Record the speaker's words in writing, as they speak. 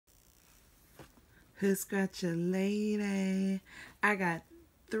Who's got your lady? I got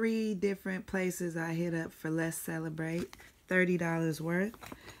 3 different places I hit up for Let's Celebrate, $30 worth.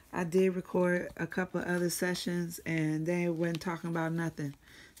 I did record a couple of other sessions and they wasn't talking about nothing.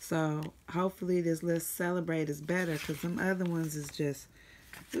 So hopefully this Let's Celebrate is better, because some other ones is just,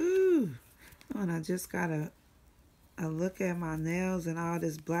 ooh. Oh, and I just got a look at my nails and all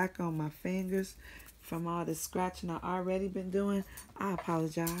this black on my fingers from all this scratching I already been doing. I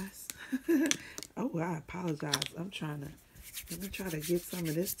apologize. Oh, I apologize. Let me try to get some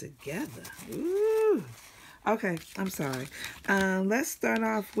of this together. Ooh. Okay, I'm sorry. Let's start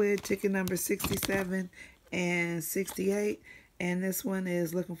off with ticket number 67 and 68. And this one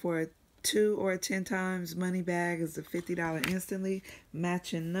is looking for a 2 or 10 times money bag. Is a $50 instantly.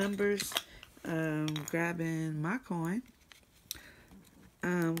 Matching numbers. Grabbing my coin.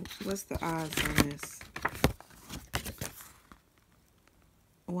 What's the odds on this?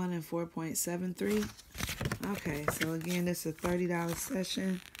 1 in 4.73. Okay, so again, this is a $30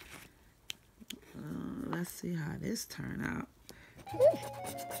 session. Let's see how this turn out.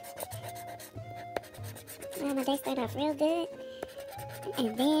 Well, my day started off real good,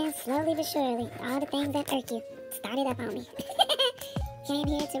 and then slowly but surely, all the things that irk you started up on me. Came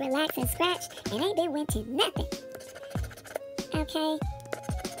here to relax and scratch, and ain't been winning nothing. Okay,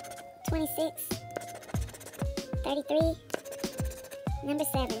 26, 33, number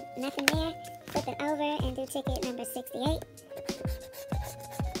 7, nothing there. Flip it over and do ticket number 68.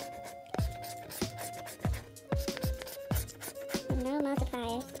 No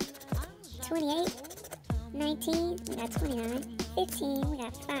multipliers. 28, 19, we got 29, 15, we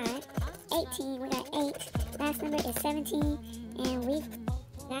got 5, 18, we got 8, last number is 17, and we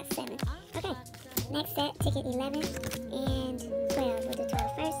got 7. Okay, next set, ticket 11 and 12. We'll do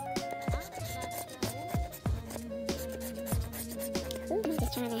 12 first. Ooh, I'm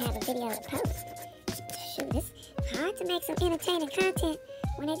just trying to have a video to post. Shoot, it's hard to make some entertaining content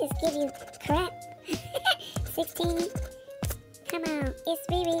when they just give you crap. 16. Come on, it's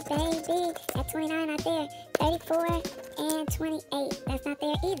Riri, baby. At 29 not there. 34 and 28. That's not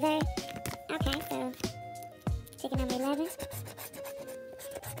there either. Okay, so ticket number 11.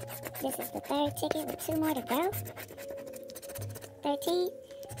 This is the 3rd ticket with 2 more to go. 13,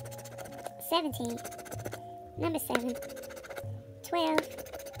 17, number 7, 12,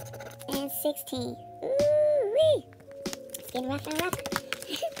 and 16. Ooh-wee! It's getting rougher and rougher.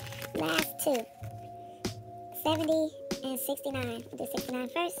 Last 2. 70 and 69. We'll do 69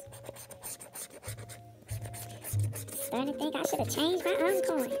 first. Starting to think I should have changed my own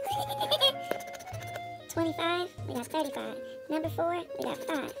coin. 25, we got 35. Number 4, we got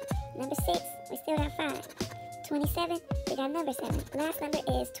 5. Number 6, we still got 5. 27, we got number 7. Last number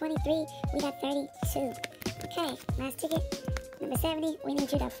is 23, we got 32. Okay, last ticket, number 70, we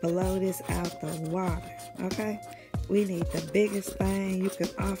need you to blow this out the water, okay? We need the biggest thing you can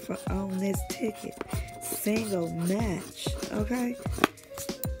offer on this ticket. Single match, okay?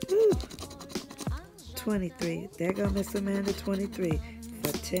 Woo. 23. There go Miss Amanda, 23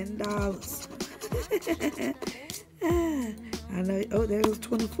 for $10. I know. Oh, there was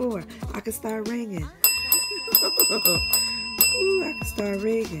 24. I can start ringing. Ooh, I can start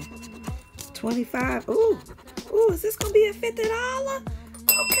ringing. 25. Ooh, is this gonna be a $50?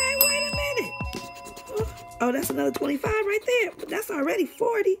 Okay, wait a minute. Oh, that's another 25 right there. That's already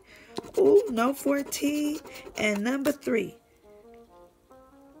 40. Ooh, no 14. And number 3.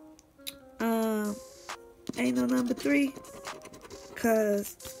 Ain't no number 3.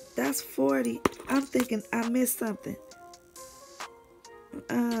 Cause that's 40. I'm thinking I missed something.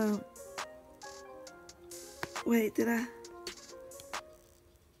 Wait, did I?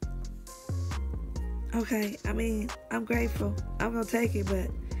 Okay, I mean, I'm grateful. I'm gonna take it, but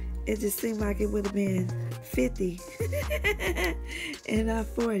it just seemed like it would have been 50 and not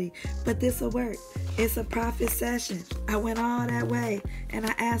 40. But this will work. It's a profit session. I went all that way, and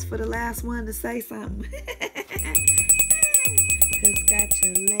I asked for the last one to say something. Who's got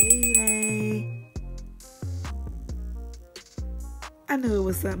your lady? I knew it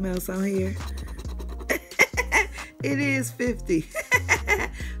was something else on here. It is 50.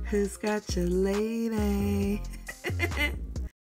 Who's got your lady?